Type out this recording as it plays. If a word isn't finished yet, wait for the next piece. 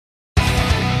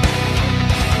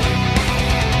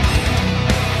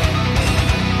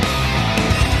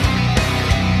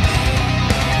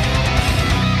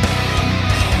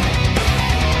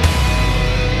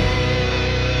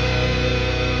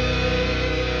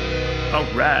All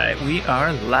right, we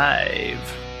are live.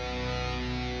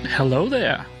 Hello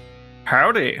there.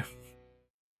 Howdy.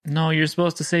 No, you're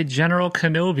supposed to say General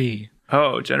Kenobi.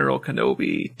 Oh, General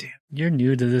Kenobi. Damn. You're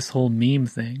new to this whole meme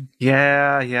thing.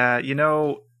 Yeah. You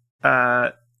know,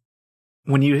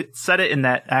 when you said it in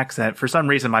that accent, for some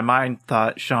reason my mind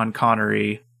thought Sean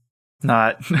Connery,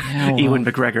 not Ewan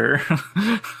McGregor.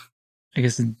 I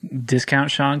guess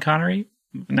discount Sean Connery?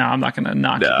 No, I'm not going to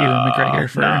knock Ewan McGregor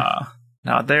for...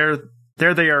 No, they're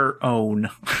their own.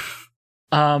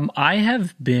 I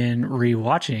have been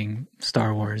rewatching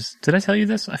Star Wars. Did I tell you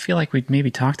this? I feel like we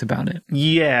maybe talked about it.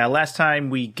 Yeah, last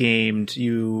time we gamed,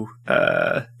 you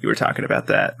were talking about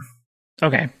that.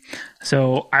 Okay,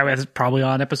 so I was probably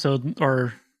on episode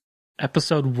 1.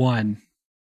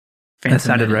 That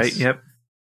sounded right. Yep.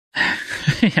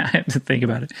 Yeah, I have to think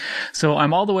about it. So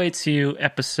I'm all the way to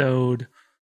episode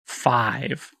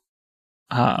 5.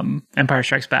 Empire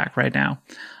Strikes Back right now,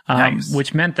 nice.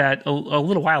 Which meant that a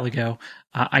little while ago,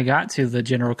 I got to the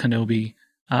General Kenobi,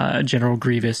 General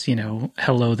Grievous,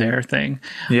 hello there thing.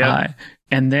 Yeah.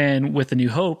 And then with the New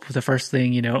Hope, the first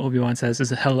thing, Obi-Wan says is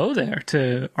hello there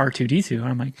to R2-D2. And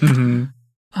I'm like,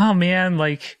 oh man,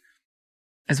 like,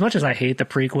 as much as I hate the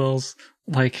prequels,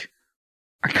 like,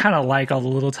 I kind of like all the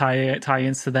little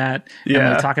tie-ins to that. Yeah. And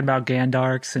like talking about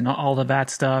Gandarks and all of that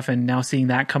stuff, and now seeing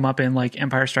that come up in like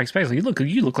Empire Strikes Back. Like,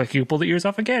 you look like you pulled the ears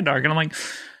off a Gandark. And I'm like,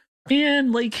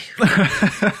 man, like,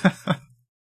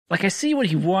 like I see what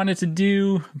he wanted to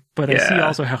do, but I see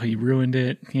also how he ruined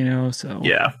it, so.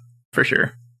 Yeah, for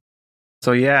sure.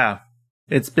 So yeah,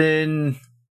 it's been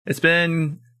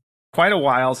quite a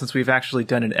while since we've actually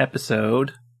done an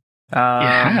episode.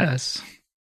 Yes.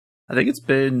 I think it's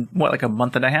been like a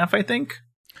month and a half, I think.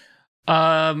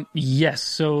 Yes.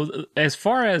 So as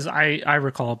far as I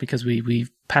recall, because we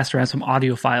passed around some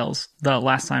audio files the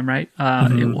last time, right?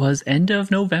 It was end of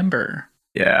November.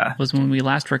 Yeah. Was when we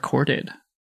last recorded.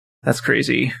 That's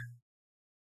crazy.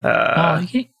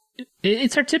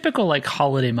 It's our typical like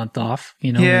holiday month off. We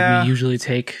usually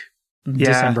take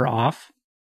December off.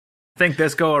 I think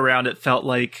this go around, it felt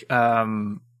like,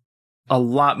 a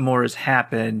lot more has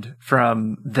happened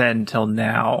from then till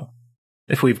now.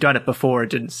 If we've done it before, it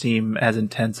didn't seem as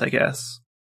intense, I guess.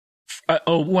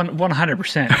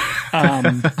 100%.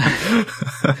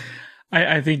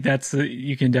 I think that's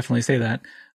you can definitely say that.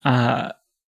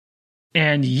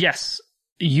 And yes,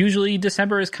 usually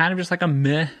December is kind of just like a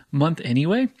meh month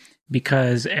anyway,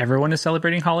 because everyone is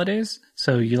celebrating holidays.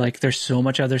 So there's so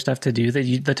much other stuff to do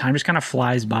that the time just kind of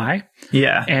flies by.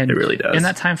 Yeah, and it really does. In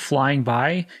that time flying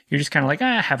by, you're just kind of like,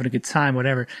 having a good time,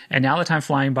 whatever. And now the time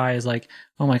flying by is like,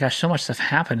 oh my gosh, so much stuff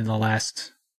happened in the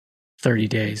last 30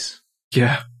 days.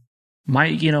 Yeah.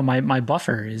 My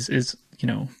buffer is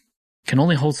can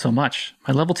only hold so much.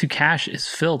 My level 2 cache is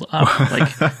filled up. Like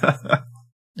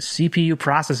CPU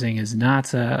processing is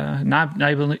not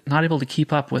able to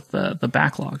keep up with the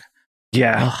backlog.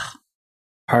 Yeah. Ugh.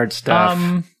 Hard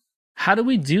stuff. How do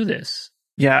we do this?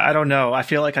 Yeah, I don't know. I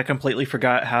feel like I completely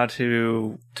forgot how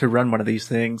to run one of these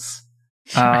things.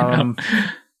 I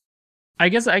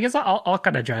guess I'll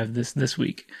kind of drive this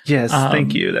week. Yes,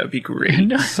 thank you. That would be great.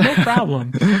 No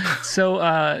problem.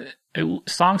 So,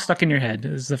 Song Stuck in Your Head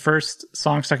is the first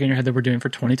Song Stuck in Your Head that we're doing for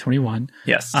 2021.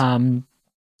 Yes.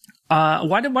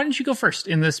 Why didn't you go first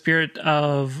in the spirit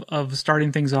of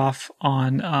starting things off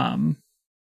on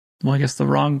I guess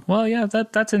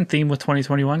that's in theme with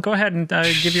 2021. Go ahead and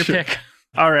give your pick.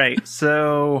 All right.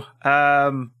 So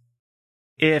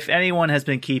if anyone has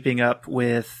been keeping up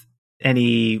with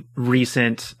any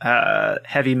recent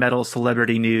heavy metal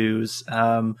celebrity news,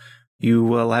 you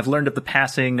will have learned of the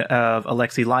passing of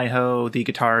Alexi Laiho, the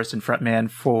guitarist and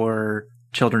frontman for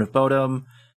Children of Bodom.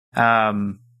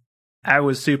 I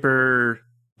was super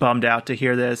bummed out to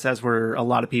hear this, as were a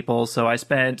lot of people. So I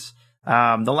spent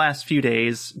the last few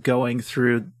days going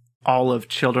through all of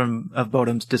Children of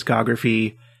Bodom's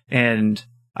discography, and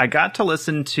I got to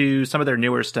listen to some of their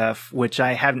newer stuff, which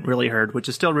I haven't really heard, which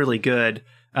is still really good.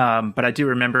 But I do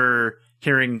remember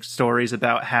hearing stories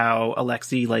about how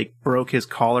Alexi broke his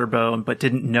collarbone, but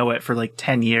didn't know it for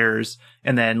 10 years.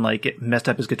 And then it messed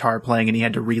up his guitar playing and he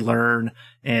had to relearn,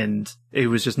 and it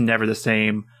was just never the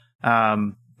same.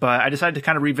 But I decided to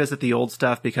kind of revisit the old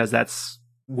stuff because that's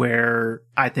where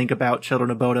I think about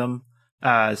Children of Bodom.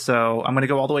 So I'm going to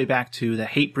go all the way back to the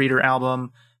Hatebreeder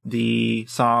album, the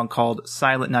song called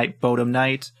Silent Night, Bodom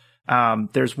Night.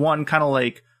 There's one kind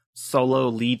of solo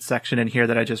lead section in here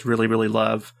that I just really, really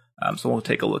love. So we'll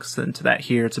take a look into that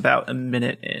here. It's about a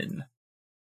minute in.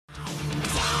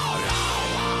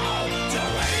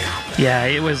 Yeah,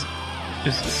 it was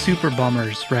just super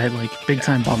bummers, right? Like big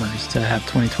time bummers to have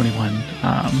 2021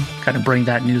 kind of bring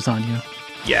that news on you.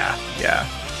 Yeah.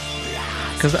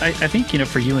 Because I think, you know,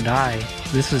 for you and I,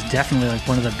 this was definitely like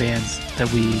one of the bands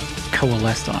that we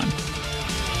coalesced on.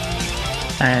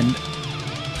 And,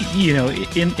 you know,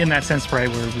 in that sense, right,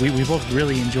 where we both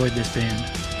really enjoyed this band.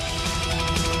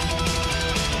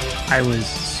 I was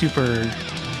super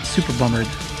bummered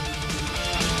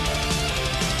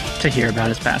to hear about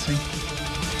his passing.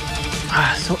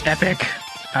 So epic.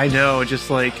 I know, just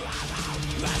like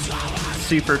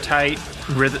super tight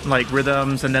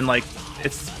rhythms, and then like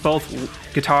it's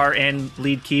both guitar and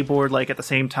lead keyboard like at the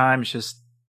same time. It's just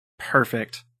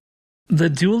perfect. The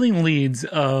dueling leads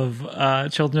of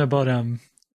Children of Bodom,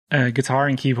 guitar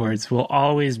and keyboards, will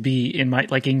always be in my,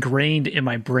 like, ingrained in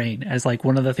my brain as like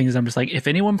one of the things I'm just like, if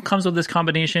anyone comes with this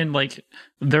combination, like,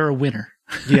 they're a winner.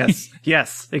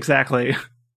 Yes, exactly.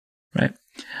 Right.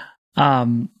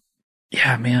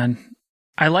 Yeah, man.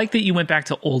 I like that you went back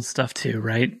to old stuff too,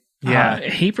 right? Yeah.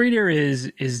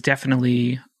 Hatebreeder is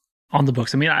definitely on the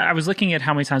books. I mean, I was looking at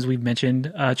how many times we've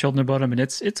mentioned Children of Bodom, and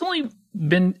it's only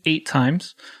been 8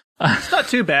 times. It's not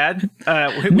too bad. We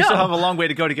still have a long way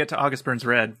to go to get to August Burns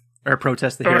Red, or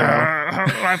Protest the Hero.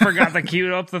 I forgot to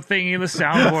cue up the thingy, the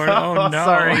soundboard. Oh no.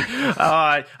 Sorry.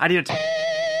 I need to...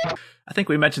 I think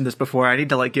we mentioned this before. I need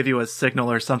to like give you a signal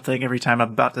or something every time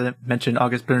I'm about to mention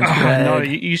August Burns Red. No,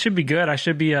 you should be good. I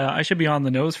should be on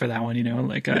the nose for that one. You know,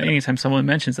 like anytime someone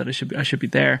mentions that, I should be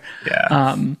there.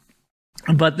 Yeah.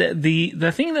 But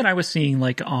the thing that I was seeing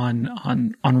like on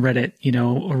Reddit, you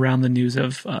know, around the news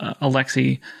of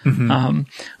Alexi,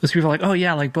 was people like, oh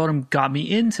yeah, like Bodom got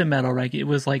me into metal, right? It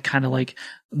was like kind of like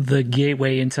the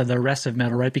gateway into the rest of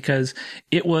metal, right? Because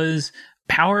it was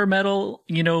power metal,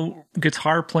 you know,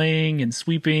 guitar playing and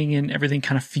sweeping and everything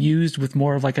kind of fused with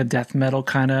more of like a death metal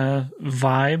kind of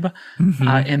vibe.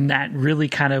 And that really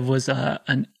kind of was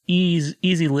an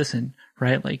easy listen,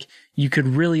 right? Like you could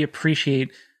really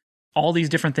appreciate all these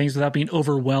different things without being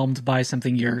overwhelmed by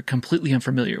something you're completely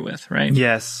unfamiliar with, right?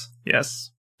 Yes.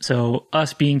 So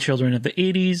us being children of the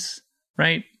 80s,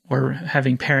 right? Or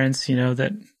having parents, you know,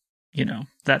 that, you know,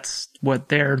 that's what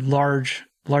their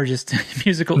largest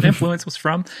musical influence was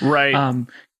from. Right.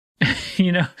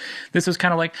 You know, this was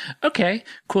kind of like, okay,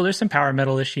 cool. There's some power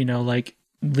metal-ish, you know, like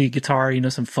lead guitar, you know,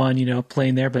 some fun, you know,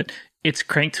 playing there, but it's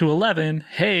cranked to 11.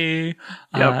 Hey.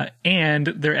 Yep. And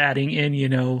they're adding in, you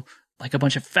know, like a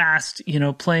bunch of fast, you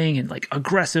know, playing and like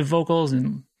aggressive vocals.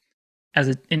 And as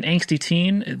an angsty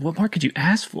teen, what more could you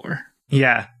ask for?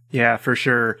 Yeah, for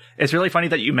sure. It's really funny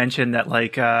that you mentioned that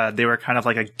like they were kind of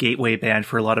like a gateway band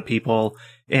for a lot of people.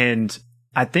 And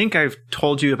I think I've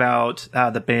told you about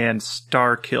the band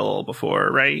Starkill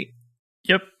before, right?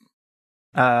 Yep.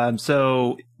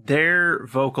 So their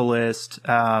vocalist,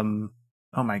 oh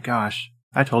my gosh,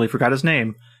 I totally forgot his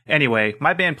name. Anyway,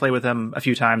 my band played with him a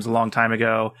few times a long time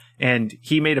ago, and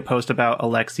he made a post about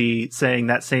Alexi saying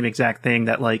that same exact thing,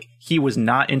 that like he was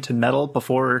not into metal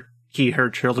before he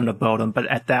heard Children of Bodom, but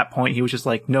at that point he was just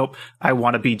like, nope, I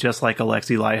want to be just like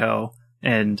Alexi Laiho.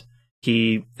 And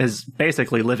he is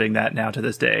basically living that now to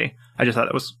this day. I just thought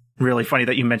it was really funny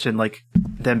that you mentioned like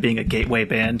them being a gateway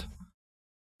band.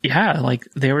 Yeah, like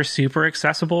they were super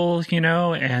accessible, you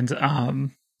know,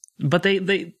 and but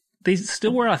they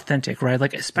still were authentic, right?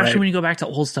 Like especially when you go back to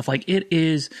old stuff, like it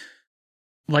is,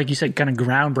 like you said, kind of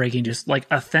groundbreaking, just like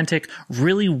authentic,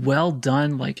 really well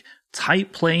done, like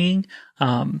tight playing,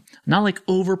 not like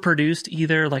overproduced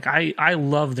either. Like I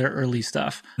love their early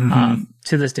stuff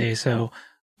to this day. So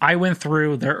I went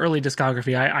through their early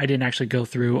discography. I didn't actually go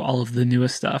through all of the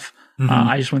newest stuff.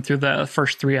 I just went through the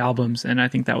first 3 albums, and I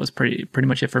think that was pretty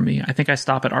much it for me. I think I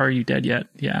stop at Are You Dead Yet?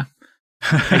 Yeah.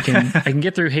 I can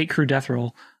get through Hate Crew Death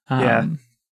Roll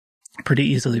pretty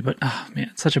easily, but oh man,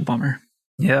 it's such a bummer.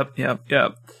 Yep.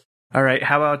 All right,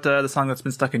 how about the song that's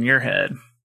been stuck in your head?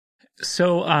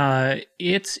 So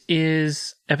it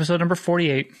is episode number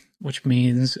 48, which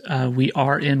means we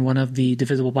are in one of the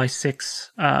Divisible by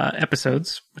 6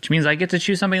 episodes, which means I get to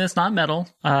choose something that's not metal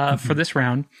for this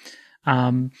round.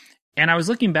 And I was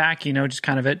looking back, you know, just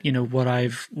kind of at, you know, what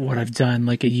I've done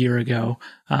like a year ago,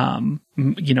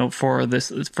 you know, for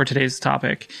today's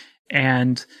topic.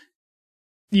 And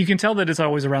you can tell that it's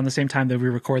always around the same time that we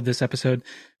record this episode,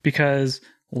 because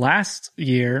last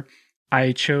year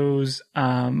I chose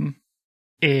an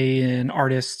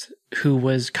artist who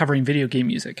was covering video game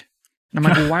music. And I'm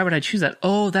like, well, why would I choose that?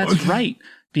 Oh, that's right.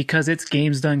 because it's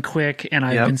games done quick, and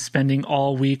I've been spending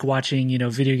all week watching,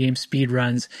 video game speed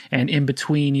runs, and in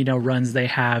between, runs they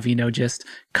have, just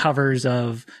covers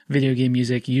of video game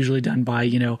music, usually done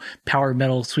by, power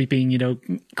metal sweeping,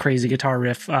 crazy guitar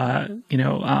riff, or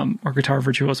guitar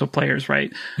virtuoso players,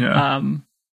 right? Yeah.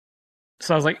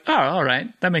 So I was like, oh, all right,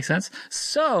 that makes sense.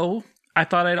 So I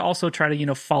thought I'd also try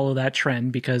to, follow that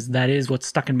trend, because that is what's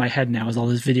stuck in my head now, is all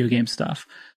this video game stuff.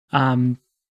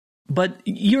 But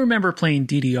you remember playing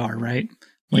DDR, right?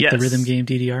 Like the rhythm game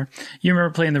DDR. You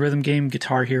remember playing the rhythm game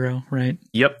Guitar Hero, right?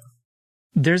 Yep.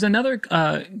 There's another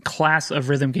class of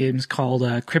rhythm games called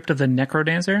Crypt of the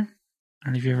NecroDancer. I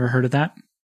don't know if you've ever heard of that.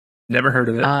 Never heard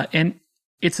of it. And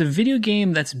it's a video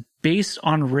game that's based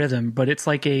on rhythm, but it's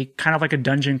like a kind of like a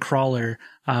dungeon crawler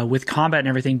with combat and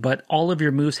everything, but all of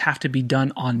your moves have to be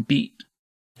done on beat.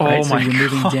 Right? Oh, so my you're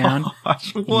moving down.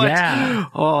 What? Yeah.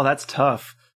 Oh, that's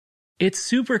tough. It's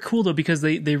super cool though, because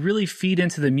they really feed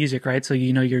into the music, right? So,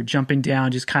 you're jumping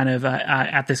down just kind of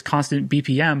at this constant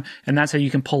BPM, and that's how you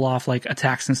can pull off like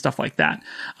attacks and stuff like that.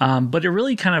 But it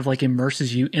really kind of like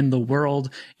immerses you in the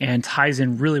world and ties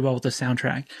in really well with the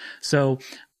soundtrack. So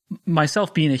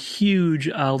myself being a huge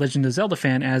Legend of Zelda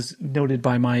fan, as noted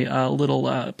by my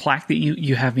little plaque that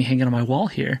you have me hanging on my wall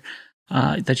here,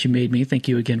 that you made me. Thank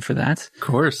you again for that. Of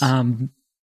course.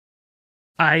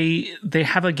 They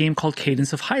have a game called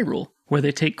Cadence of Hyrule, where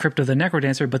they take Crypt of the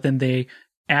NecroDancer, but then they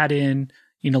add in,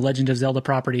 Legend of Zelda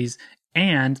properties,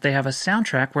 and they have a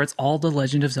soundtrack where it's all the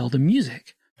Legend of Zelda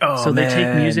music. Oh, so they man.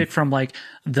 take music from like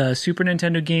the Super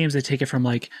Nintendo games, they take it from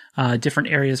like different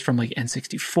areas from like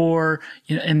N64,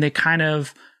 and they kind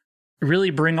of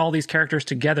really bring all these characters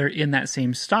together in that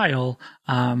same style,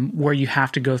 where you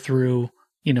have to go through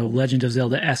Legend of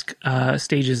Zelda-esque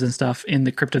stages and stuff in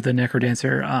the Crypt of the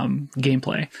NecroDancer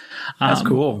gameplay. That's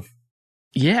cool.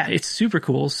 Yeah, it's super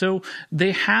cool. So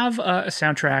they have a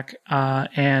soundtrack,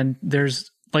 and there's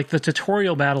like the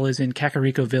tutorial battle is in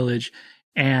Kakariko Village,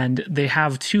 and they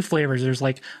have two flavors. There's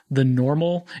like the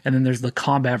normal, and then there's the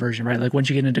combat version, right? Like once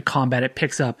you get into combat, it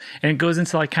picks up and it goes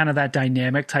into like kind of that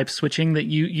dynamic type switching that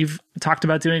you've talked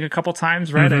about doing a couple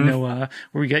times, right? Mm-hmm. I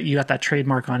know you got that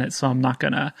trademark on it, so I'm not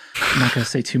gonna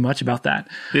say too much about that.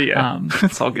 Yeah,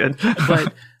 it's all good.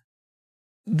 But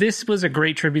this was a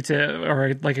great tribute to,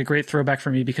 or like a great throwback for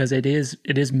me, because it is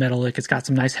metallic. It's got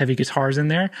some nice heavy guitars in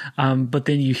there. But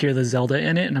then you hear the Zelda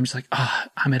in it, and I'm just like,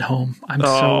 I'm at home. I'm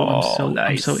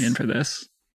so in for this.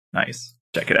 Nice.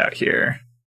 Check it out here.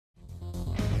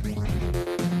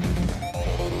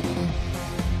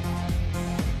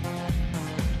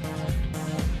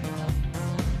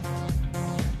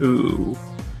 Ooh.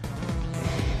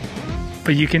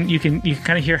 But you can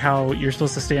kind of hear how you're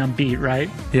supposed to stay on beat, right?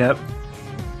 Yep.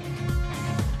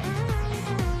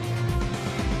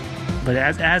 But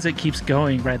as it keeps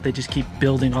going, right, they just keep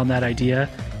building on that idea.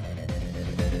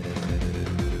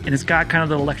 And it's got kind of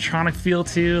the electronic feel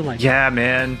too. Like, yeah,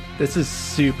 man. This is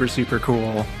super, super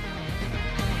cool.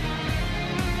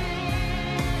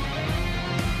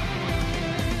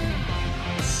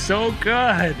 So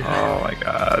good. Oh my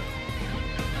god.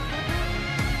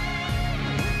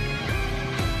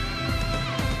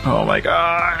 Oh my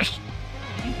gosh.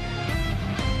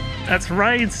 That's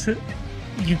right.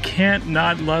 You can't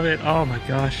not love it. Oh my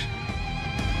gosh.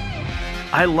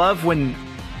 I love when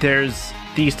there's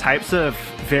these types of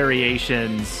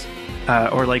variations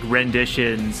or like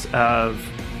renditions of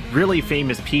really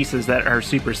famous pieces that are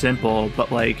super simple,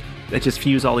 but like that just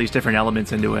fuse all these different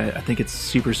elements into it. I think it's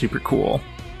super, super cool.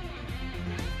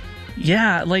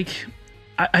 Yeah, like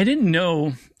I didn't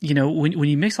know, when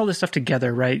you mix all this stuff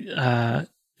together, right?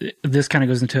 This kind of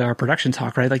goes into our production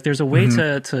talk, right? Like there's a way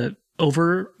to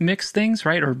over mix things,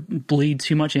 right? Or bleed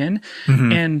too much in.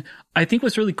 Mm-hmm. And I think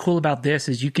what's really cool about this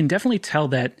is you can definitely tell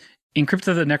that in Crypt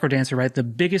of the NecroDancer, right? The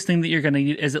biggest thing that you're going to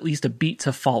need is at least a beat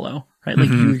to follow, right? Like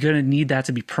you're going to need that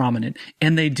to be prominent.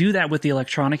 And they do that with the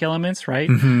electronic elements, right?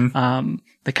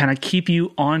 They kind of keep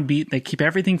you on beat. They keep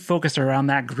everything focused around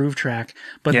that groove track.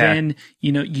 But then,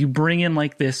 you bring in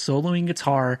like this soloing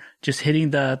guitar, just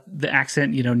hitting the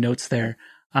accent, notes there.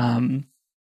 And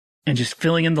just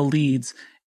filling in the leads,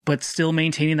 but still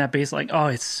maintaining that bass. Like, oh,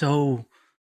 it's so,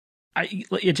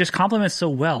 it just complements so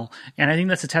well. And I think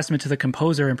that's a testament to the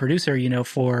composer and producer,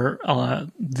 for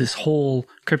this whole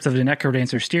Crypt of the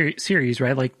NecroDancer series,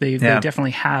 right? Like they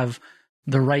definitely have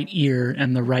the right ear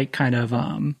and the right kind of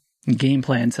game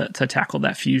plan to tackle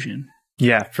that fusion.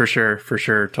 Yeah, for sure.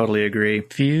 Totally agree.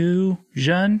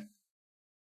 Fusion?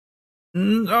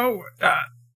 No.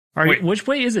 Which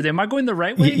way is it? Am I going the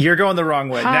right way? You're going the wrong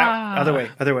way. Now, other way.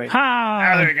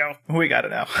 Ha! There we go. We got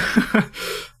it now.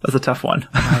 That's a tough one.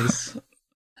 Nice.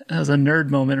 a nerd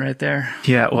moment right there.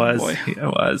 Yeah, it was. Boy. It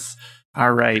was.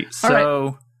 All right.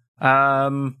 So,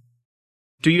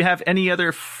 do you have any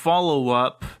other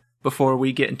follow-up before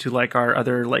we get into like our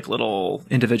other like little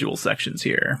individual sections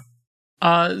here?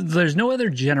 There's no other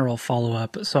general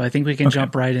follow-up, so I think we can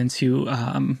jump right into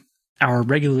our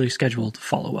regularly scheduled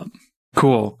follow-up.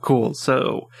 Cool.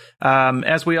 So,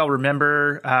 as we all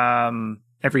remember,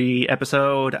 every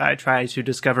episode I try to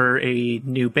discover a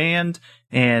new band,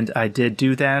 and I did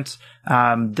do that.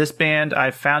 This band I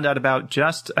found out about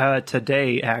just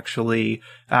today, actually.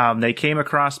 They came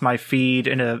across my feed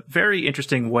in a very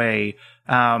interesting way.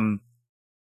 What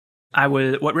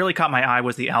really caught my eye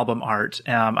was the album art.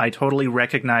 I totally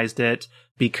recognized it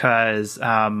because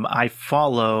I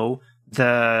follow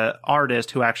the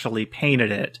artist who actually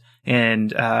painted it.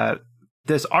 And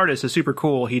this artist is super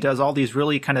cool. He does all these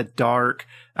really kind of dark,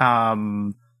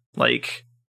 like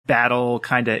battle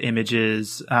kind of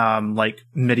images, like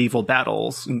medieval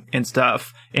battles and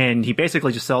stuff. And he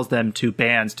basically just sells them to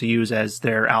bands to use as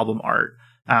their album art,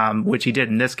 which he did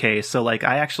in this case. So like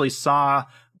I actually saw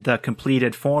the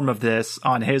completed form of this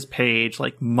on his page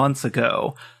like months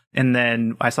ago. And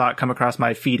then I saw it come across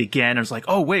my feed again. And I was like,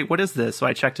 oh, wait, what is this? So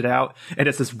I checked it out. And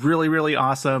it's this really, really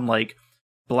awesome, like,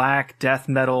 black death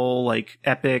metal, like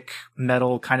epic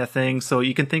metal kind of thing. So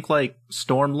you can think like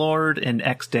Stormlord and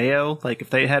Ex Deo. Like if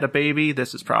they had a baby,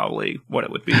 this is probably what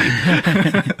it would be.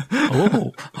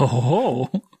 Oh.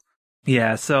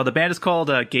 Yeah. So the band is called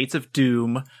Gates of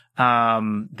Doom.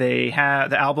 They have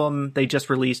the album they just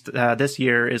released this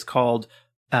year is called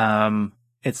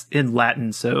it's in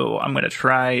Latin, so I'm going to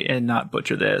try and not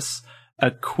butcher this.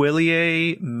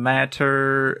 Aquilae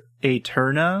Mater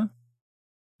Aeterna.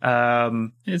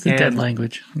 It's a dead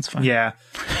language. It's fine. Yeah.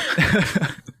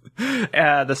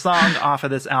 The song off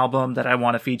of this album that I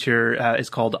want to feature is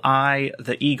called I,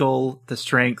 the Eagle, the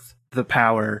Strength, the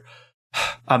Power.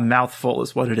 A mouthful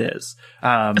is what it is.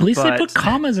 At least they put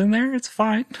commas in there. It's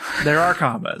fine. There are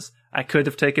commas. I could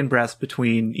have taken breaths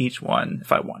between each one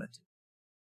if I wanted to.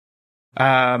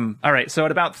 All right. So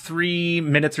at about 3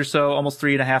 minutes or so, almost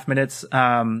 3.5 minutes,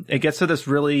 it gets to this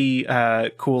really,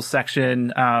 cool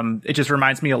section. It just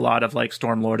reminds me a lot of like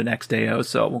Stormlord and Ex Deo.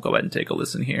 So we'll go ahead and take a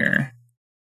listen here.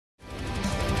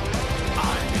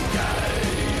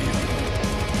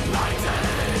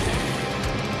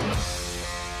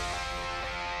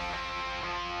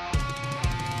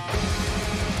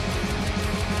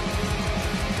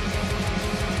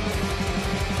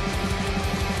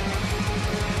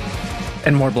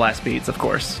 And more blast beats, of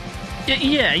course.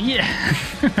 Yeah.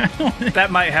 That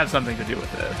might have something to do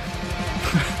with it.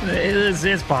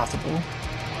 It's possible.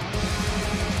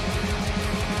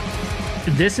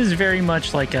 This is very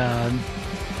much like a,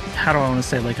 how do I want to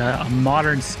say, like a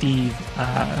modern Steve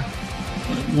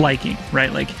liking,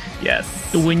 right? Like,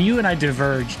 yes. When you and I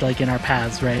diverged, like in our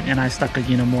paths, right? And I stuck, like,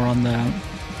 more on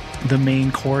the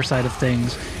main core side of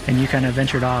things, and you kind of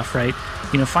ventured off, right?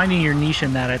 Finding your niche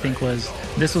in that, I think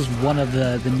this was one of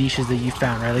the niches that you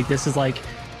found, right? Like this is like,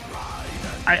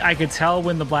 I could tell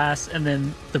when the blast and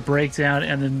then the breakdown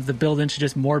and then the build into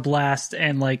just more blast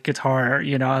and like guitar,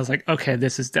 I was like, okay,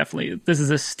 this is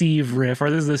a Steve riff, or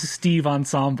this is a Steve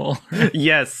ensemble.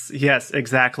 Yes,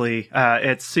 exactly.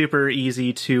 It's super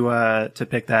easy to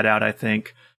pick that out, I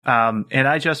think. And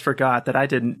I just forgot that I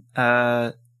didn't,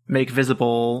 make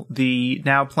visible the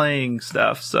now playing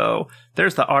stuff. So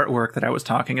there's the artwork that I was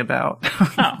talking about.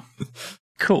 Oh,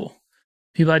 cool.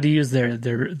 People had to use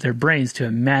their brains to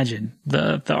imagine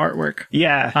the artwork.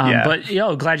 Yeah. But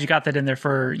glad you got that in there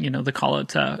for the call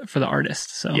out for the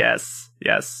artist. So yes.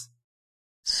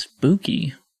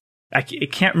 Spooky. I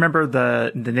can't remember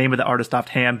the name of the artist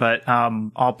offhand, but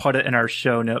I'll put it in our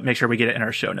show note. Make sure we get it in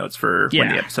our show notes for when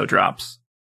the episode drops.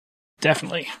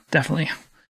 Definitely.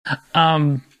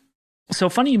 So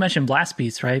funny you mentioned blast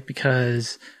beats, right?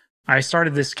 Because I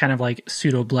started this kind of like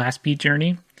pseudo blast beat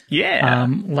journey. Yeah.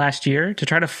 Last year to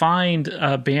try to find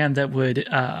a band that would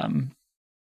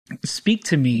speak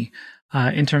to me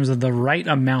in terms of the right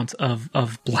amount of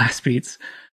blast beats.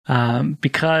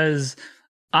 Because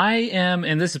I am,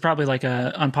 and this is probably like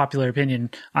a unpopular opinion,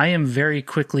 I am very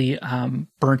quickly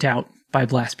burnt out by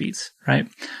blast beats, right?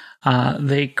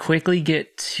 They quickly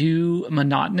get too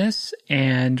monotonous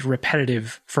and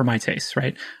repetitive for my taste,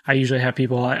 right? I usually have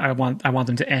people, I want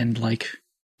them to end like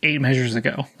 8 measures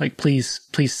ago. Like, please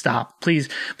stop. Please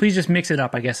just mix it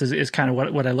up, I guess is kind of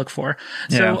what I look for.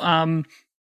 Yeah. So,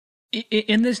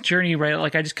 in this journey, right,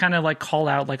 like I just kind of like call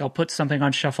out, like I'll put something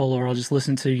on shuffle or I'll just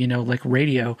listen to, like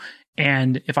radio.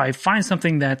 And if I find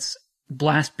something that's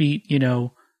blast beat,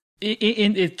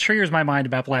 it triggers my mind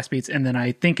about blast beats, and then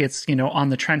I think it's, you know, on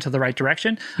the trend to the right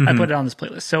direction. I put it on this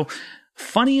playlist. So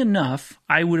funny enough,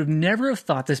 I would have never have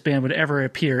thought this band would ever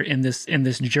appear in this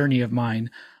journey of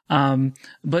mine.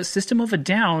 But System of a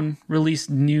Down released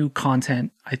new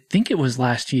content. I think it was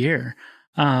last year.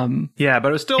 Yeah, but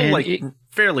it was still like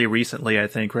fairly recently, I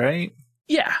think, right?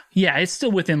 Yeah, it's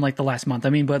still within like the last month. I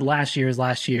mean, but last year is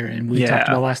last year, and we talked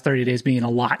about the last 30 days being a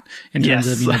lot in terms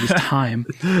of, you know, just time.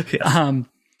 Yes.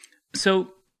 So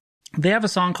they have a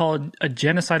song called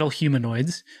Genocidal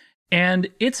Humanoids, and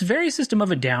it's very System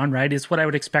of a Down, right? It's what I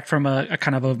would expect from a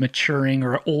kind of a maturing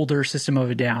or older System of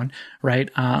a Down, right?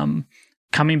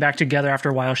 Coming back together after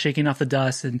a while, shaking off the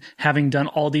dust, and having done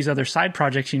all these other side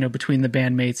projects, you know, between the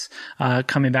bandmates,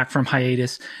 coming back from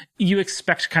hiatus, you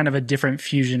expect kind of a different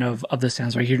fusion of the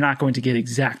sounds, right? You're not going to get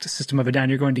exact System of a Down.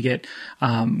 You're going to get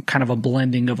kind of a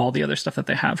blending of all the other stuff that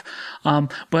they have.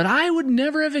 But I would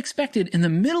never have expected in the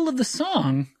middle of the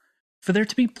song for there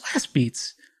to be blast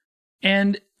beats.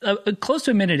 And close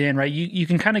to a minute in, right, you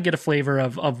can kind of get a flavor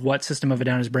of what System of a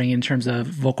Down is bringing in terms of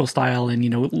vocal style and, you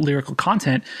know, lyrical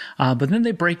content. But then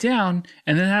they break down,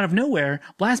 and then out of nowhere,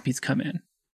 blast beats come in.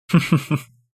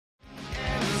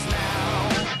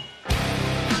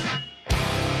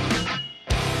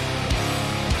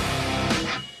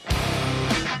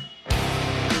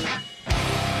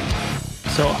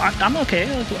 So I'm okay.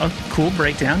 A cool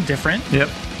breakdown, different. Yep.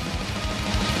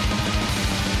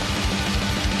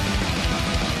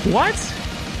 What?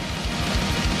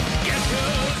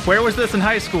 Where was this in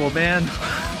high school, man?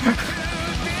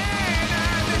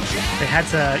 They had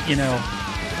to, you know,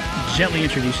 gently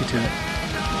introduce you to it.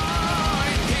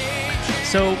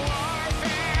 So,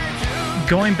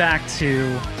 going back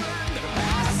to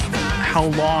how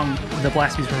long the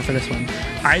blast beats were for this one,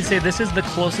 I'd say this is the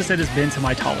closest it has been to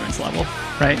my tolerance level,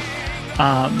 right?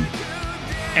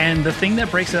 And the thing that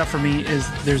breaks it up for me is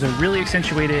there's a really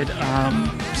accentuated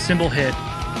cymbal hit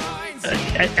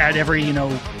at every, you know,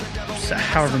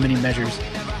 however many measures.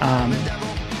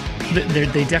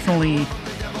 They definitely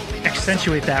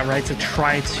accentuate that, right, to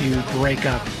try to break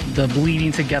up the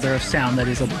bleeding together of sound that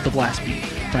is the blast beat,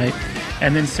 right?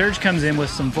 And then Serj comes in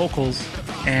with some vocals,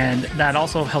 and that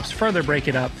also helps further break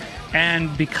it up.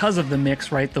 And because of the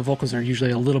mix, right, the vocals are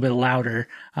usually a little bit louder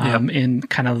in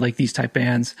kind of like these type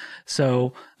bands.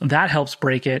 So that helps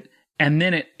break it. And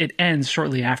then it ends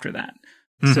shortly after that.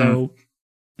 Mm-hmm. So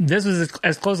this is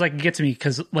as close as I could get to me,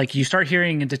 because like you start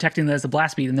hearing and detecting that as the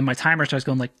blast beat, and then my timer starts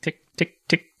going like tick, tick,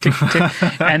 tick, tick,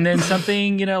 tick. And then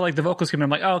something, you know, like the vocals come in,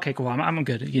 I'm like, oh, okay, cool, I'm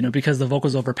good, you know, because the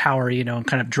vocals overpower, you know, and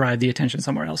kind of drive the attention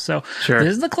somewhere else. So this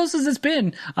is the closest it's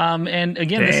been. And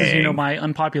again, this is, you know, my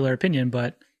unpopular opinion,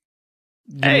 but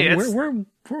hey,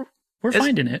 we're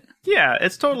finding it. Yeah,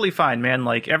 it's totally fine, man.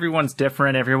 Like, everyone's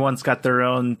different. Everyone's got their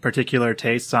own particular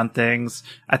tastes on things.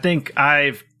 I think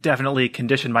I've definitely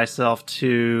conditioned myself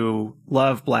to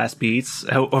love blast beats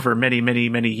over many, many,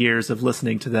 many years of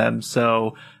listening to them.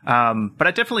 So, but I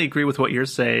definitely agree with what you're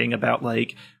saying about,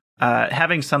 like,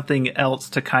 having something else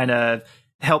to kind of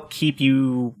help keep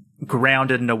you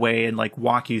grounded in a way and, like,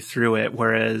 walk you through it.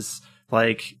 Whereas,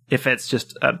 like, if it's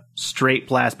just a straight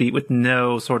blast beat with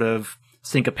no sort of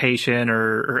syncopation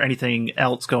or anything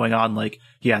else going on, like,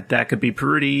 yeah, that could be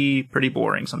pretty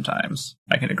boring sometimes.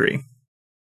 I can agree.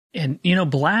 And, you know,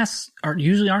 blasts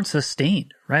usually aren't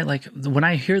sustained, right? Like, when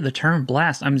I hear the term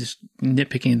blast, I'm just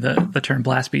nitpicking the term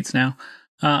blast beats now.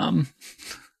 You're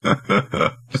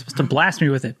supposed to blast me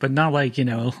with it, but not like, you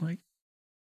know, like,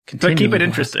 but keep it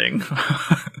interesting.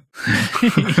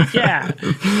 Yeah,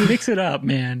 mix it up,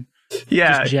 man.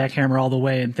 Yeah, just jackhammer all the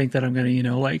way and think that I'm gonna, you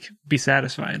know, like, be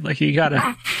satisfied. Like, you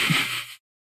gotta.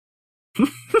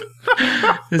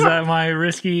 Is that my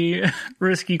risky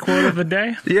quote of the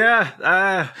day?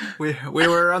 Yeah, we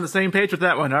were on the same page with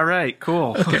that one. All right,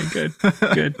 cool. Okay,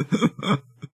 good.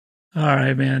 All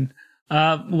right, man.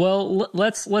 Well,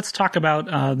 let's talk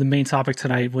about the main topic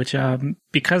tonight, which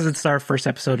because it's our first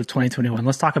episode of 2021,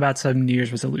 let's talk about some New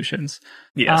Year's resolutions.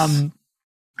 Yes.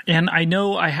 And I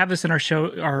know I have this in our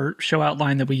show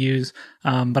outline that we use,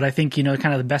 but I think, you know,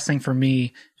 kind of the best thing for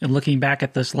me in looking back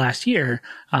at this last year,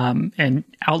 and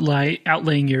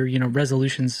outlaying your, you know,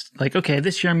 resolutions, like, okay,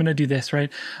 this year I'm going to do this,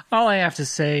 right? All I have to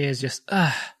say is just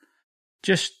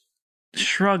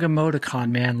shrug emoticon,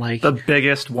 man. Like, the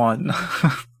biggest one.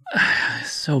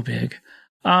 So big.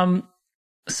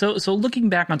 So looking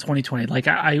back on 2020, like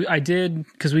I did,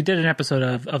 because we did an episode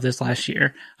of this last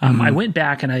year. I went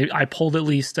back and I pulled at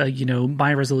least, you know,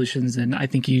 my resolutions, and I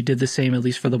think you did the same, at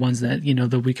least for the ones that, you know,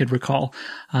 that we could recall.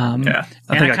 Yeah,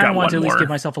 I kind of wanted to at least give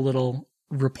myself a little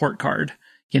report card,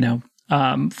 you know,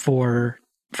 for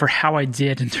for how I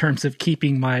did in terms of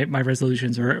keeping my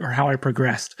resolutions or how I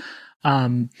progressed.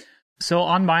 So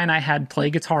on mine, I had play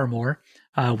guitar more,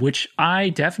 which I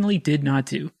definitely did not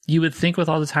do. You would think with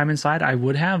all the time inside I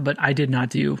would have, but I did not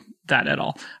do that at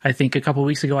all. I think a couple of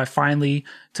weeks ago, I finally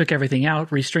took everything out,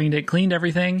 restringed it, cleaned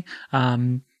everything.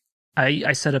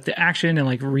 I set up the action and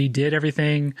like redid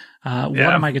everything. One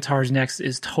of my guitars next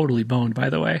is totally boned, by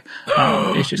the way.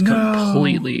 It's just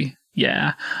completely,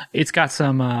 it's got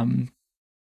some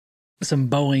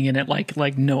bowing in it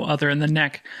like no other in the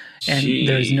neck, and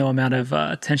there's no amount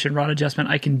of tension rod adjustment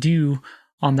I can do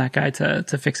on that guy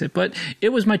to fix it. But it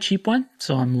was my cheap one,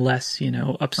 so I'm less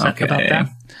upset about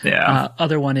that.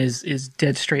 Other one is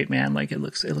dead straight, man. Like it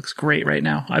looks great right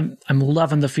now. I'm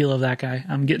loving the feel of that guy.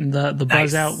 I'm getting the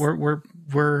buzz out.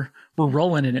 We're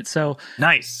rolling in it. So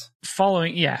nice.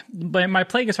 Following, but my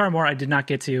play guitar more I did not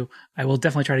get to. I will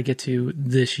definitely try to get to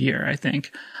this year, I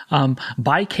think.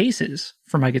 Buy cases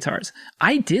for my guitars.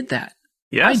 I did that.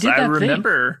 Yes, I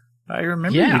remember. I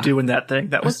remember you doing that thing.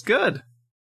 That was good.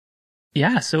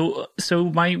 Yeah, so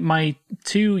my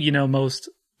two, most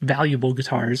valuable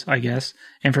guitars, I guess,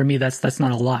 and for me that's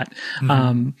not a lot.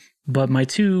 But my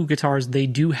two guitars, they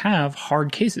do have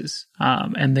hard cases,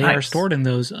 and they are stored in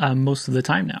those most of the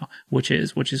time now, which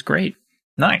is great.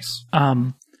 Nice.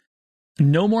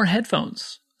 No more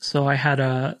headphones. So I had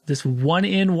this 1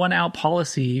 in, 1 out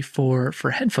policy for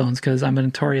headphones because I'm a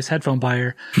notorious headphone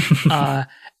buyer.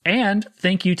 And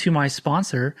thank you to my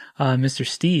sponsor, Mr.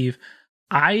 Steve.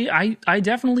 I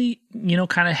definitely,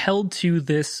 kind of held to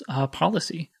this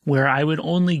policy where I would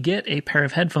only get a pair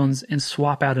of headphones and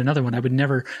swap out another one. I would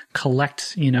never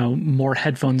collect, more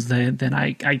headphones than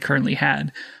I currently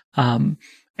had.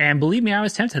 And believe me, I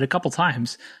was tempted a couple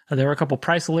times. There were a couple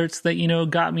price alerts that,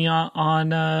 got me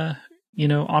on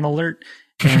alert,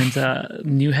 and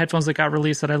new headphones that got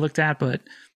released that I looked at, but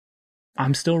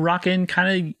I'm still rocking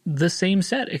kind of the same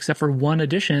set, except for one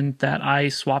edition that I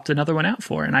swapped another one out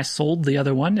for, and I sold the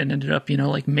other one and ended up,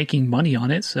 making money on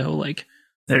it. So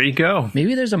there you go.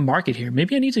 Maybe there's a market here.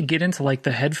 Maybe I need to get into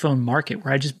the headphone market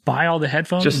where I just buy all the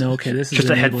headphones. This is just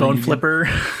a headphone flipper.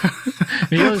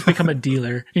 Maybe I'll just become a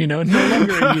dealer, no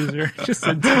longer a user, just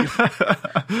a dealer.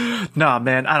 Nah,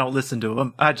 man, I don't listen to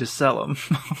them. I just sell them.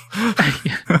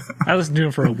 I listen to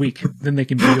them for a week. Then they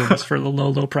can be yours for the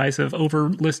low price of over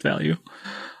list value.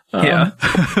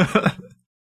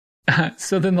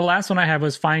 So then the last one I had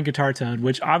was Find Guitar Tone,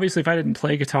 which obviously if I didn't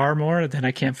play guitar more, then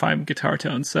I can't find guitar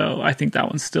tone. So I think that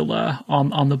one's still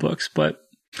on the books. But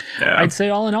I'd say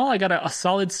all in all, I got a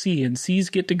solid C, and C's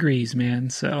get degrees, man.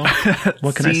 So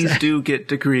what can I say? C's do get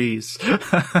degrees.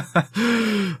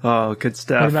 Oh, good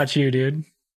stuff. What about you, dude?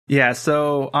 Yeah,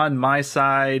 so on my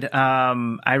side,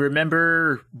 I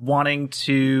remember wanting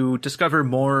to discover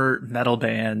more metal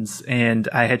bands, and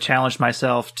I had challenged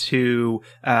myself to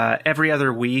every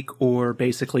other week or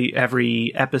basically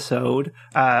every episode,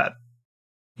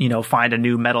 find a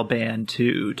new metal band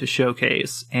to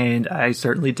showcase, and I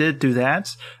certainly did do that.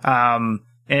 And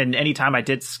anytime I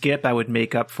did skip, I would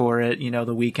make up for it,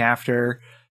 the week after,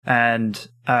 and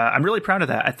I'm really proud of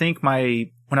that. I think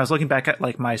when I was looking back at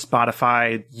my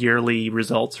Spotify yearly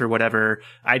results or whatever,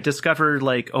 I discovered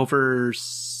over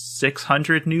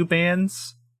 600 new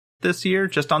bands this year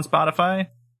just on Spotify.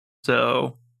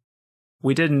 So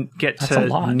we didn't get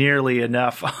to nearly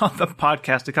enough on the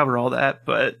podcast to cover all that,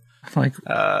 but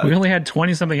we only had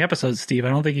 20 something episodes, Steve. I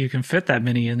don't think you can fit that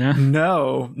many in there.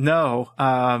 No.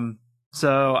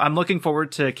 So I'm looking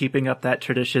forward to keeping up that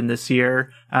tradition this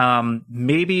year.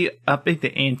 Maybe upping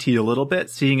the ante a little bit,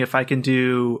 seeing if I can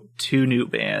do 2 new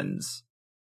bands,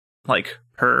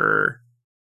 per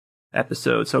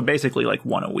episode. So basically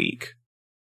 1 a week.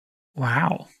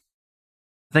 Wow.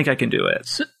 I think I can do it.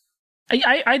 So,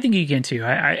 I think you can too.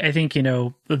 I think,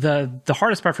 the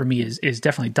hardest part for me is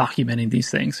definitely documenting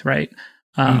these things, right?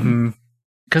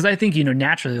 Because I think,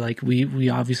 naturally, we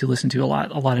obviously listen to a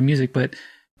lot of music, but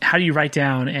how do you write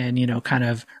down and, kind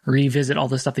of revisit all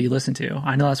the stuff that you listen to?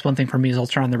 I know that's one thing for me is I'll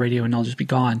turn on the radio and I'll just be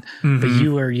gone. But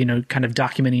you are, kind of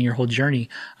documenting your whole journey,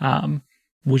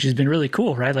 which has been really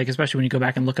cool, right? Especially when you go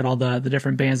back and look at all the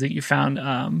different bands that you found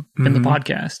in the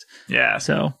podcast. Yeah.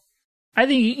 So I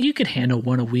think you could handle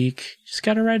 1 a week. You just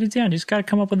got to write it down. You just got to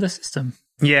come up with a system.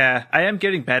 Yeah, I am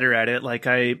getting better at it.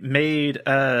 I made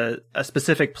a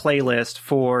specific playlist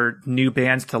for new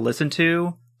bands to listen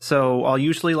to. So I'll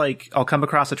usually I'll come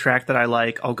across a track that I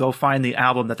like. I'll go find the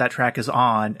album that track is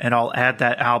on, and I'll add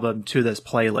that album to this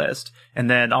playlist. And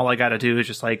then all I got to do is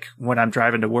just when I'm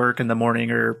driving to work in the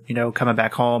morning or, coming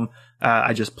back home,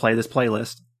 I just play this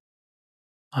playlist.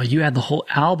 Oh, you add the whole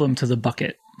album to the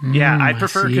bucket. Yeah, I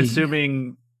prefer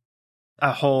consuming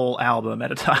a whole album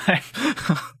at a time.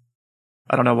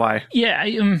 I don't know why.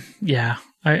 Yeah,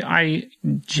 I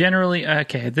generally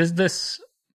this.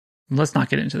 Let's not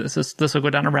get into this. This will go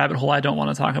down a rabbit hole I don't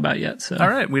want to talk about yet. So all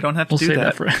right, we don't have to do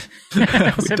that. We'll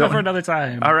save that for another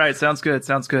time. All right, sounds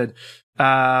good.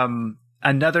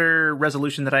 Another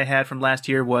resolution that I had from last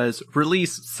year was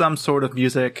release some sort of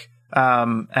music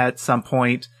at some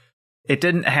point. It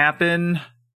didn't happen,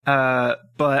 but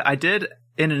I did,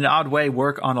 in an odd way,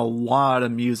 work on a lot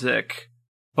of music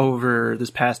over this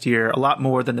past year, a lot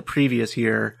more than the previous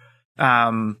year.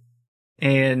 And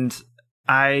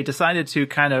I decided to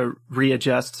kind of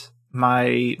readjust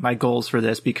my goals for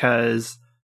this because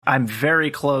I'm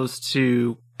very close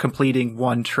to completing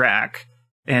one track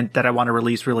and that I want to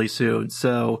release really soon.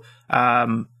 So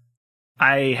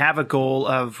I have a goal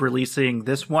of releasing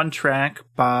this one track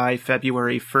by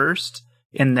February 1st.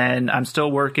 And then I'm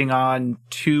still working on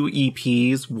 2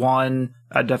 EPs, one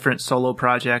a different solo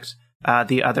project,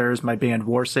 the other is my band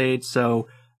Warsade. So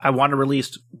I want to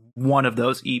release one of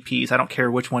those EPs. I don't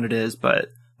care which one it is, but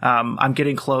I'm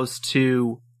getting close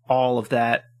to all of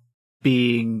that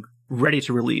being ready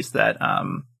to release that.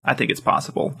 I think it's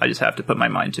possible. I just have to put my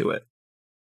mind to it.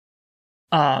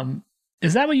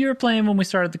 Is that what you were playing when we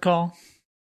started the call?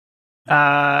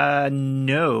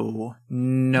 No,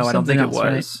 I don't think it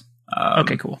was. Right?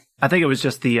 Okay, cool. I think it was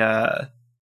just the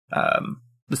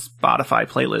Spotify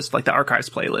playlist, like the archives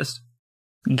playlist.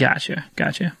 Gotcha.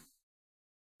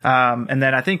 And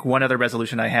then I think one other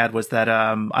resolution I had was that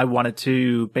I wanted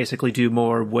to basically do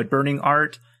more wood burning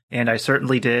art, and I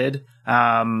certainly did.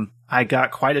 I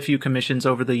got quite a few commissions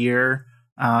over the year.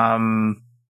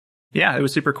 Yeah, it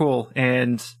was super cool,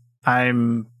 and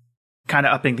I'm kind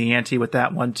of upping the ante with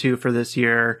that one too for this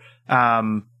year.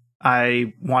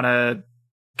 I want to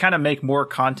kind of make more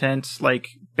content, like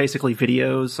basically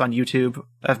videos on YouTube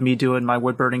of me doing my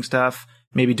wood burning stuff,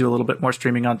 maybe do a little bit more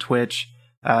streaming on Twitch.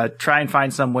 Try and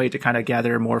find some way to kind of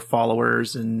gather more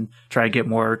followers and try to get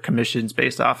more commissions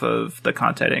based off of the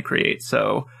content I create.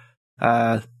 So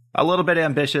a little bit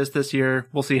ambitious this year.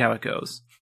 We'll see how it goes.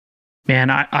 Man,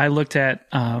 I looked at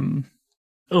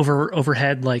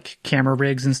overhead like camera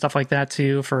rigs and stuff like that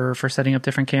too for setting up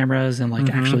different cameras and like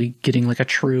actually getting like a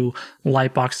true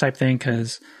light box type thing,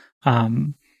 because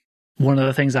one of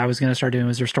the things I was going to start doing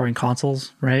was restoring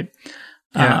consoles, right?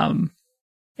 Yeah.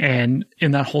 And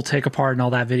in that whole take apart and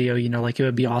all that video, like it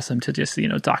would be awesome to just,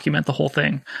 document the whole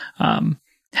thing.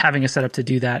 Having a setup to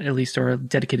do that, at least, or a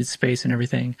dedicated space and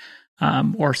everything,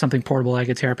 or something portable I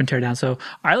could tear up and tear down. So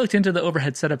I looked into the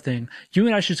overhead setup thing. You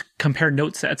and I should compare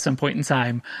notes at some point in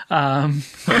time.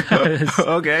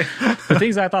 Okay. The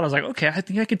things I thought, I was like, okay, I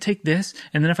think I could take this,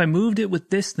 and then if I moved it with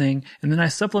this thing, and then I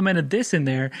supplemented this in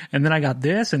there, and then I got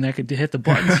this, and I could hit the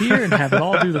buttons here and have it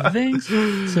all do the things.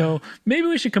 So maybe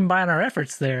we should combine our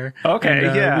efforts there. Okay,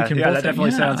 and, yeah, that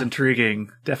definitely sounds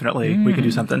intriguing. Definitely, we can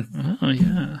do something. Oh,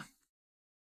 yeah.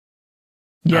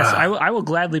 Yes, I will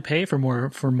gladly pay for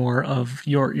more of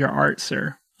your art,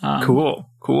 sir. Cool.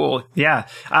 Yeah.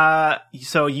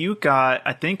 So you got,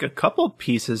 I think, a couple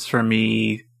pieces from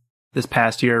me this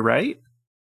past year, right?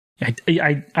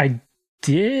 I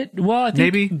did. Well, I think,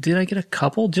 maybe. Did I get a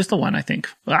couple? Just the one, I think.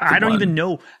 I don't even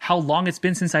know how long it's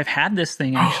been since I've had this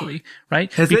thing, actually.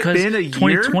 Right? Has it been a year?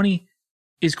 2020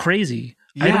 is crazy.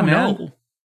 Yeah, I don't know. know.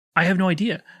 I have no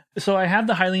idea. So I have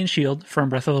the Hylian shield from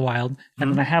Breath of the Wild, and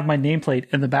then I have my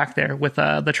nameplate in the back there with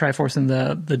the Triforce and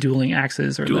the dueling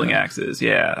axes. Axes,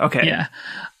 yeah. Okay. Yeah.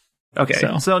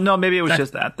 Okay. So no, maybe it was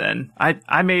just that then.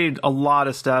 I made a lot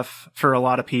of stuff for a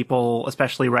lot of people,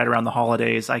 especially right around the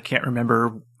holidays. I can't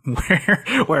remember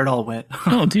where it all went.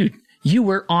 Oh, dude, you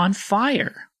were on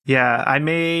fire. Yeah, I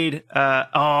made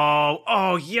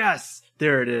oh yes.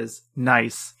 There it is.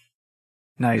 Nice.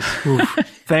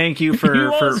 Thank you for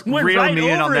reeling me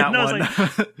in on that one.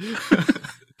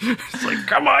 It's like,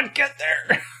 come on, get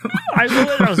there.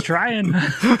 I was trying.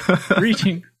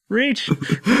 Reach.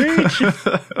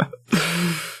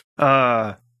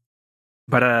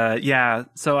 Yeah,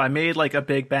 so I made like a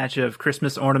big batch of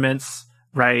Christmas ornaments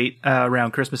right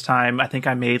around Christmas time. I think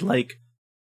I made like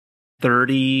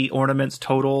 30 ornaments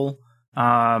total.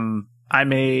 I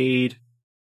made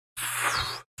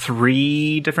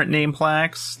 3 different name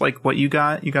plaques, like what you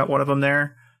got. You got one of them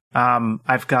there.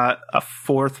 I've got a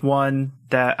 4th one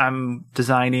that I'm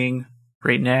designing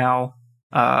right now.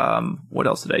 What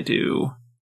else did I do?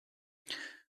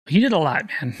 You did a lot,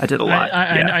 man. I did a lot.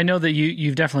 I know that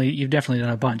you've definitely done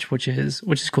a bunch, which is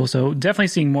cool. So definitely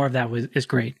seeing more of that is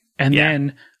great. And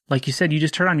then, like you said, you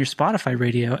just turn on your Spotify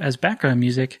radio as background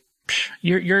music.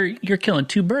 You're killing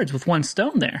 2 birds with one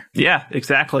stone there. Yeah,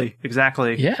 exactly.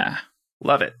 Yeah.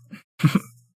 Love it.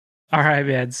 All right,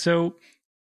 man. So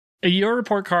your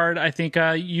report card, I think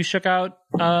you shook out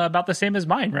about the same as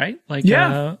mine, right? Like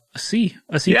a C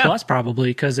plus probably,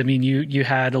 because I mean you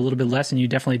had a little bit less, and you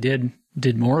definitely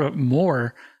did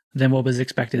more than what was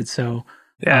expected. So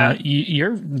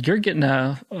you're getting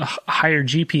a higher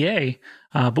GPA,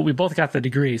 but we both got the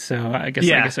degree, so I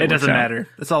guess it doesn't matter.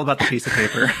 It's all about the piece of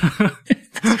paper.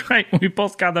 That's right. We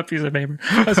both got that piece of paper.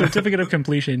 A certificate of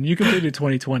completion. You completed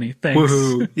 2020. Thanks.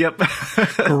 Woohoo. Yep.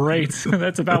 Great.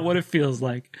 That's about what it feels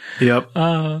like. Yep.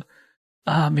 Man,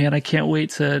 I can't wait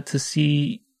to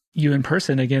see you in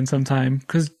person again sometime.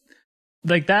 Because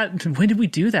like that, when did we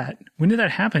do that? When did that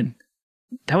happen?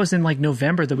 That was in like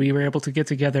November that we were able to get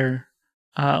together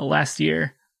last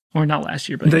year. Or not last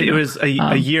year, but it was a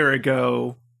year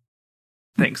ago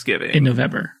Thanksgiving. In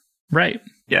November. Right.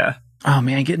 Yeah. Oh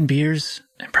man, getting beers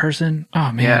in person.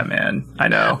 Oh man. Yeah, man. I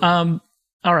know.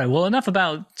 All right. Well, enough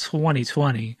about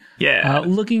 2020. Yeah.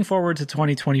 Looking forward to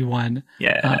 2021.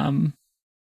 Yeah.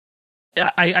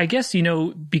 I guess,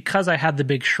 because I had the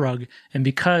big shrug and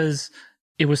because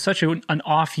it was such an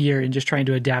off year and just trying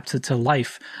to adapt to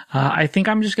life, I think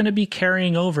I'm just going to be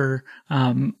carrying over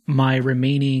my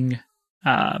remaining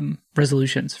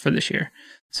resolutions for this year.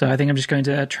 So I think I'm just going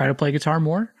to try to play guitar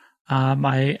more.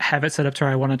 I have it set up to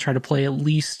where I want to try to play at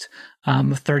least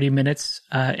 30 minutes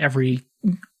every,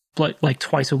 like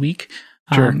twice a week.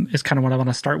 Sure. Is kind of what I want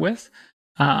to start with.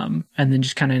 And then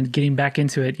just kind of getting back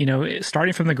into it,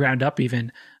 starting from the ground up,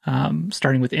 even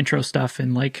starting with intro stuff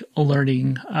and like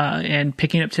learning and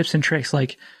picking up tips and tricks.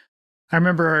 Like I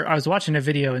remember I was watching a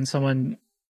video and someone,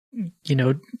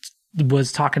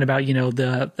 was talking about,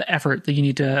 the effort that you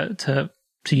need to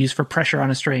use for pressure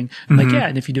on a string. I'm like, yeah,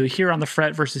 and if you do it here on the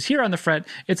fret versus here on the fret,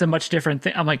 it's a much different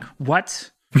thing. I'm like,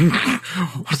 what?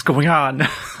 What's going on?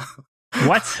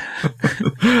 What?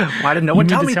 Why didn't no one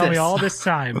tell me this? Tell me all this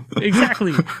time.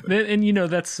 Exactly. And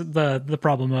that's the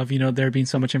problem of, there being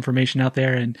so much information out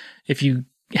there. And if you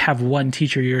have one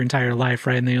teacher your entire life,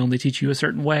 right, and they only teach you a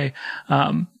certain way,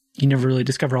 you never really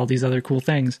discover all these other cool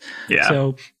things. Yeah.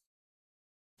 So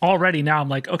already now I'm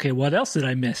like, okay, what else did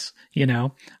I miss? I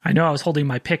know I was holding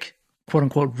my pick, quote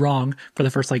unquote, wrong for the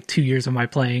first 2 years of my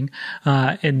playing.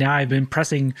 And now I've been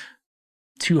pressing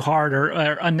too hard or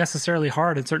unnecessarily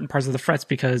hard in certain parts of the frets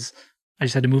because I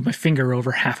just had to move my finger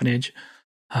over half an inch.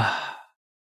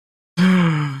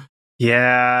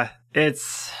 Yeah,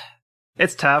 it's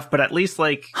tough, but at least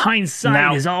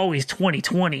hindsight is always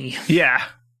 2020. Yeah.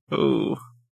 Ooh.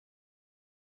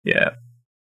 Yeah.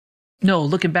 No,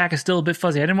 looking back is still a bit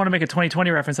fuzzy. I didn't want to make a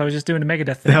 2020 reference. I was just doing a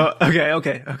Megadeth thing. No,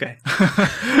 okay.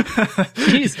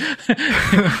 Jeez.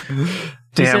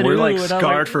 Damn, we're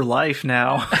scarred for life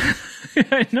now.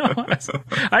 I know.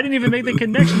 I didn't even make the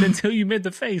connection until you made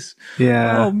the face.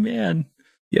 Yeah. Oh, man.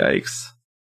 Yikes.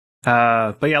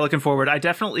 But yeah, looking forward. I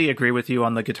definitely agree with you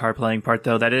on the guitar playing part,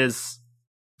 though. That is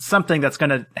something that's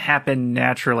going to happen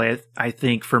naturally, I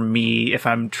think, for me if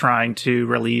I'm trying to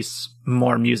release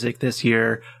more music this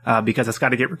year, because it's got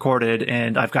to get recorded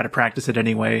and I've got to practice it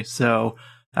anyway. So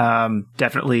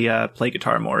definitely play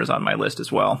guitar more is on my list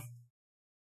as well.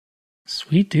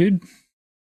 Sweet, dude.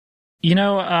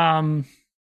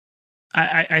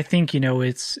 I think,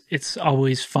 it's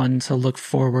always fun to look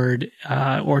forward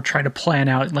or try to plan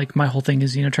out. Like my whole thing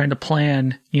is, trying to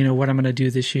plan, what I'm going to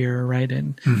do this year, right?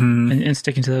 And, and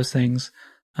sticking to those things.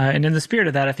 And in the spirit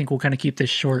of that, I think we'll kind of keep this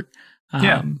short.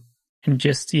 And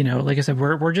just, like I said,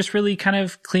 we're just really kind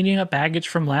of cleaning up baggage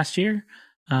from last year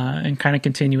and kind of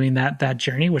continuing that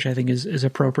journey, which I think is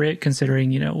appropriate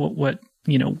considering, what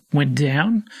went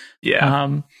down.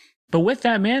 Yeah. But with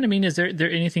that, man, I mean, is there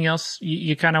anything else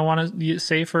you kind of want to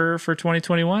say for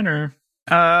 2021 or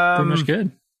pretty much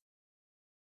good?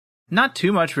 Not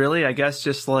too much, really. I guess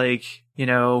just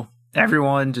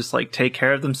everyone just take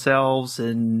care of themselves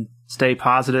and stay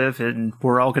positive, and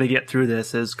we're all going to get through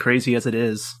this, as crazy as it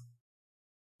is.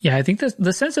 Yeah, I think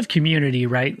the sense of community,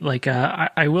 right?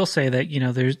 I will say that,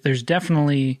 there's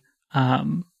definitely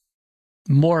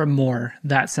more and more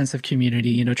that sense of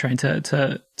community, trying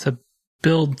to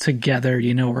build together,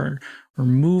 or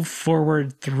move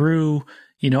forward through,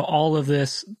 all of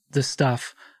this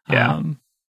stuff. Yeah.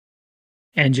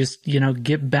 And just,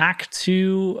 get back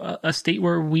to a state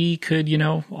where we could,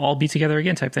 all be together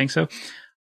again type thing. So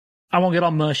I won't get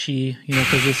all mushy,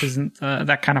 because this isn't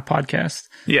that kind of podcast.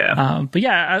 Yeah. But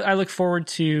yeah, I look forward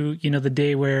to, the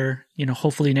day where,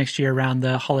 hopefully next year around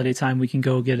the holiday time, we can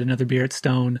go get another beer at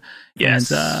Stone.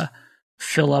 Yes. And,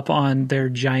 fill up on their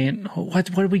giant. What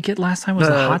did we get last time? Was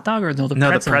it a hot dog or no? The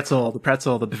pretzel,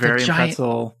 the Bavarian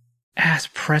pretzel. Ass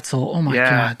pretzel. Oh my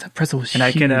god, that pretzel was huge. And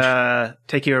I can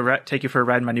take you for a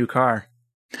ride in my new car.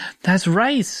 That's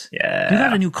right. Yeah. You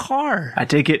got a new car. I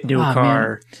did get a new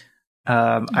car.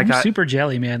 I'm super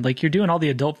jelly, man. Like, you're doing all the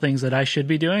adult things that I should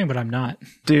be doing, but I'm not.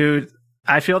 Dude,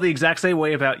 I feel the exact same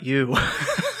way about you.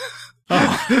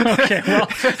 Oh, okay.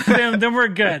 Well, then we're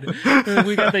good.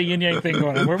 We got the yin yang thing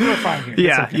going on. We're fine here.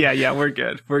 Yeah. We're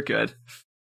good.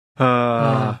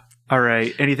 All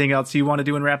right. Anything else you want to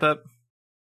do in wrap up?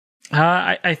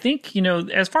 I think,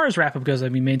 as far as wrap up goes, I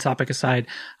mean, main topic aside,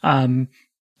 this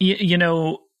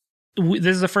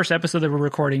is the first episode that we're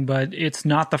recording, but it's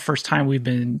not the first time we've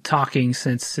been talking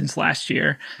since last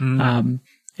year. Mm.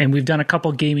 And we've done a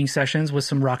couple gaming sessions with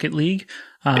some Rocket League.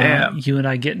 You and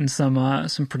I getting some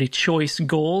pretty choice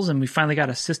goals, and we finally got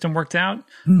a system worked out.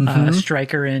 Mm-hmm.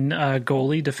 Striker and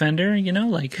goalie defender.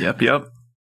 Yep. We're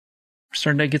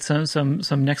starting to get some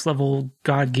next level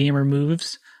God gamer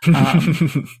moves.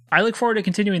 I look forward to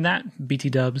continuing that,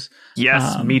 BT Dubs.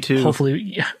 Yes, me too. Hopefully,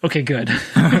 yeah. Okay, good.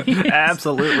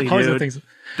 Absolutely, dude.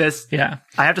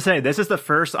 I have to say, this is the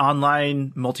first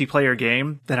online multiplayer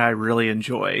game that I really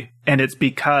enjoy, and it's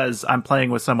because I'm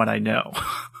playing with someone I know.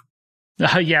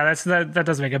 Yeah, that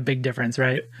does make a big difference,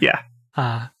 right? Yeah.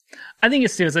 I think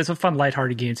it's a fun,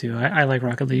 lighthearted game too. I like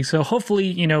Rocket League, so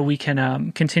hopefully, we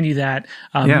can continue that.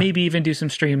 Maybe even do some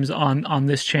streams on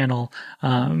this channel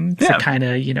to kind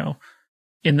of,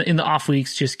 in the off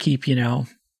weeks, just keep a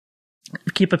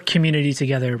community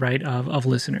together, right, of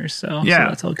listeners. So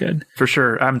that's all good for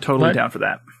sure. I'm totally down for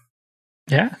that.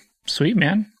 Yeah, sweet,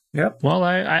 man. Yep. Well,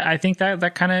 I think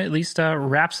that kind of at least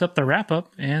wraps up the wrap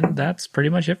up, and that's pretty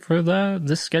much it for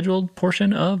this scheduled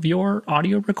portion of your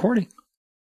audio recording.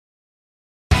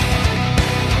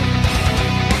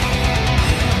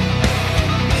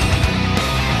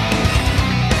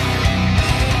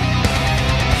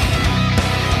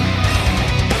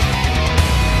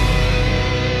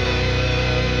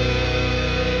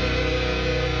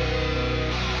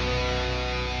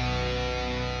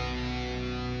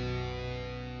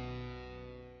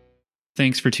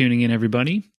 Thanks for tuning in,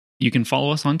 everybody. You can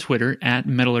follow us on Twitter at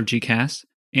MetallurgyCast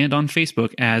and on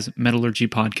Facebook as Metallurgy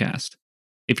Podcast.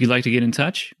 If you'd like to get in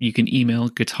touch, you can email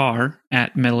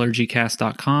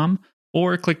guitar@metallurgycast.com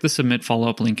or click the submit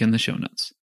follow-up link in the show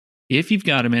notes. If you've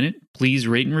got a minute, please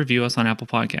rate and review us on Apple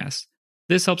Podcasts.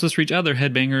 This helps us reach other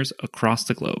headbangers across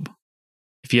the globe.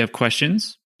 If you have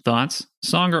questions, thoughts,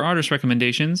 song or artist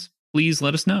recommendations, please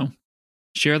let us know.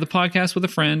 Share the podcast with a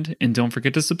friend, and don't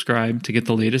forget to subscribe to get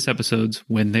the latest episodes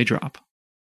when they drop.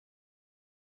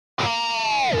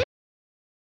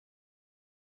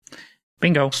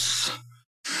 Bingo.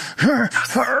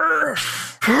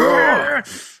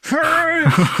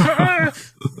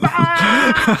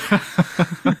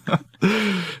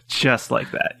 Just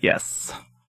like that, yes.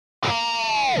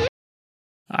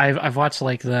 I've watched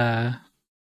like the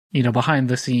behind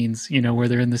the scenes, where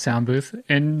they're in the sound booth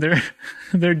and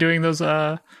they're doing those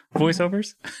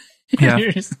voiceovers. Yeah.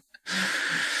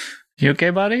 You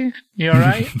okay, buddy? You all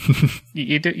right?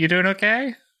 you doing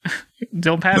okay?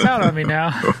 Don't pass out on me now.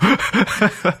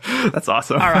 That's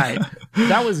awesome. All right.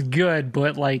 That was good,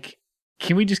 but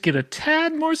can we just get a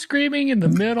tad more screaming in the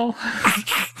middle?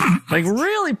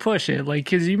 Really push it.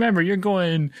 Because you remember, you're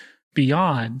going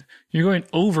beyond. You're going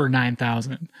over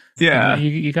 9,000. Yeah.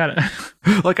 You gotta.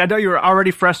 I know you were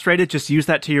already frustrated. Just use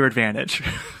that to your advantage.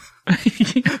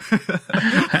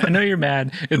 I know you're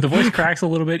mad. If the voice cracks a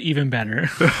little bit, even better.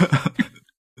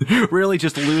 Really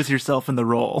just lose yourself in the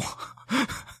role.